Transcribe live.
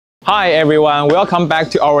Hi everyone, welcome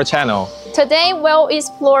back to our channel. Today we'll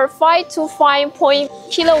explore 5 to 5.0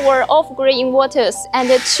 kW off-grid inverters and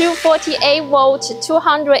 248 volt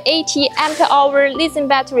 280 ampere-hour lithium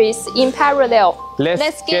batteries in parallel.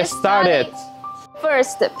 Let's get started.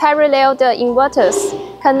 First, parallel the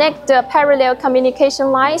inverters. Connect the parallel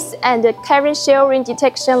communication lines and the current sharing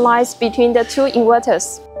detection lines between the two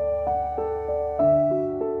inverters.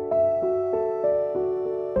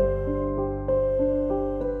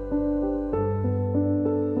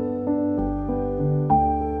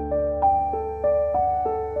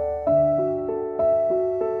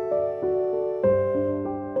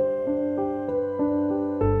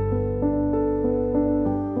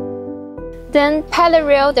 Then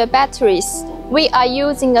parallel the batteries. We are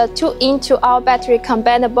using a 2-in-2-out battery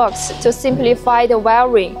combiner box to simplify the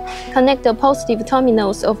wiring. Connect the positive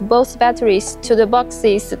terminals of both batteries to the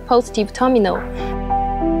box's positive terminal,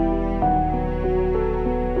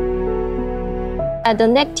 and the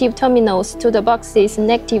negative terminals to the box's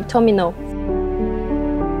negative terminal.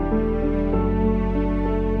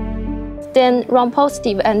 Then run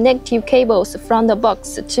positive and negative cables from the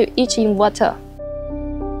box to each inverter.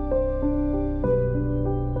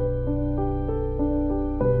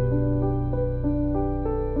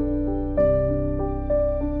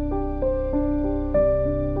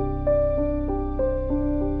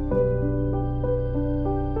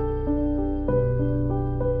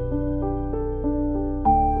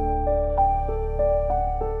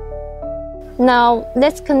 Now,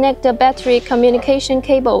 let's connect the battery communication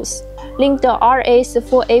cables. Link the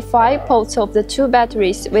RS485 ports of the two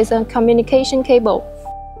batteries with a communication cable.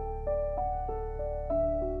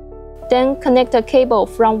 Then connect the cable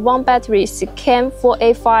from one battery's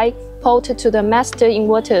CAN485 port to the master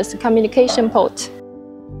inverter's communication port.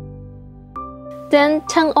 Then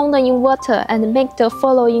turn on the inverter and make the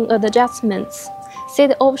following adjustments.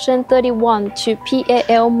 Set option 31 to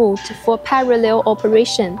PAL mode for parallel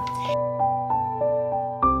operation.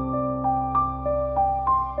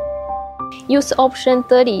 Use option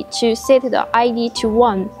 30 to set the ID to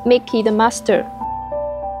 1, make it master.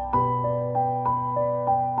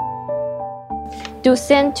 Do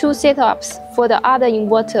same two setups for the other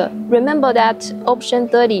inverter. Remember that option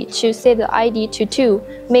 30 to set the ID to 2,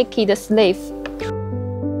 make it a slave.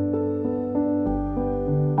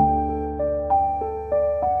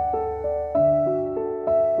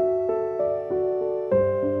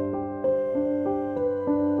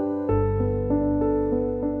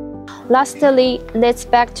 Lastly, let's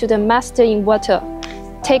back to the master inverter.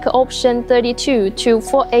 Take option 32 to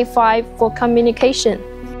 485 for communication.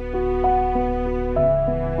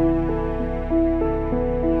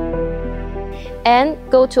 And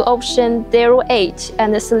go to option 08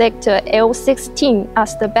 and select L16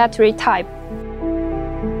 as the battery type.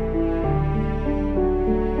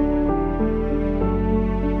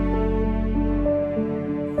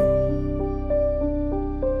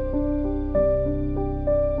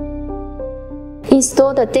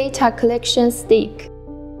 Install the data collection stick.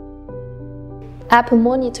 App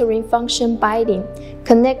monitoring function binding.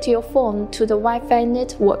 Connect your phone to the Wi-Fi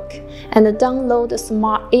network and download the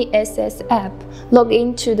Smart ESS app. Log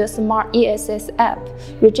into the Smart ESS app.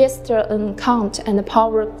 Register an account and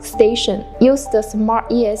power station. Use the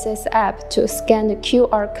Smart ESS app to scan the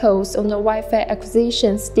QR codes on the Wi-Fi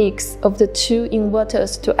acquisition sticks of the two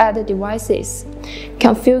inverters to add devices.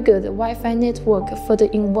 Configure the Wi-Fi network for the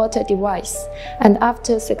inverter device, and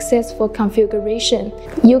after successful configuration,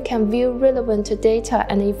 you can view relevant data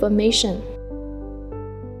and information.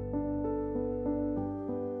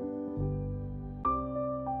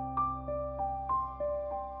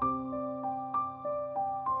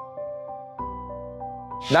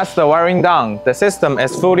 That's the wiring done. The system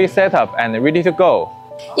is fully set up and ready to go.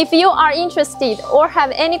 If you are interested or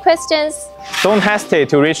have any questions, Don't hesitate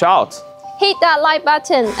to reach out. hit that like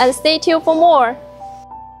button and stay tuned for more.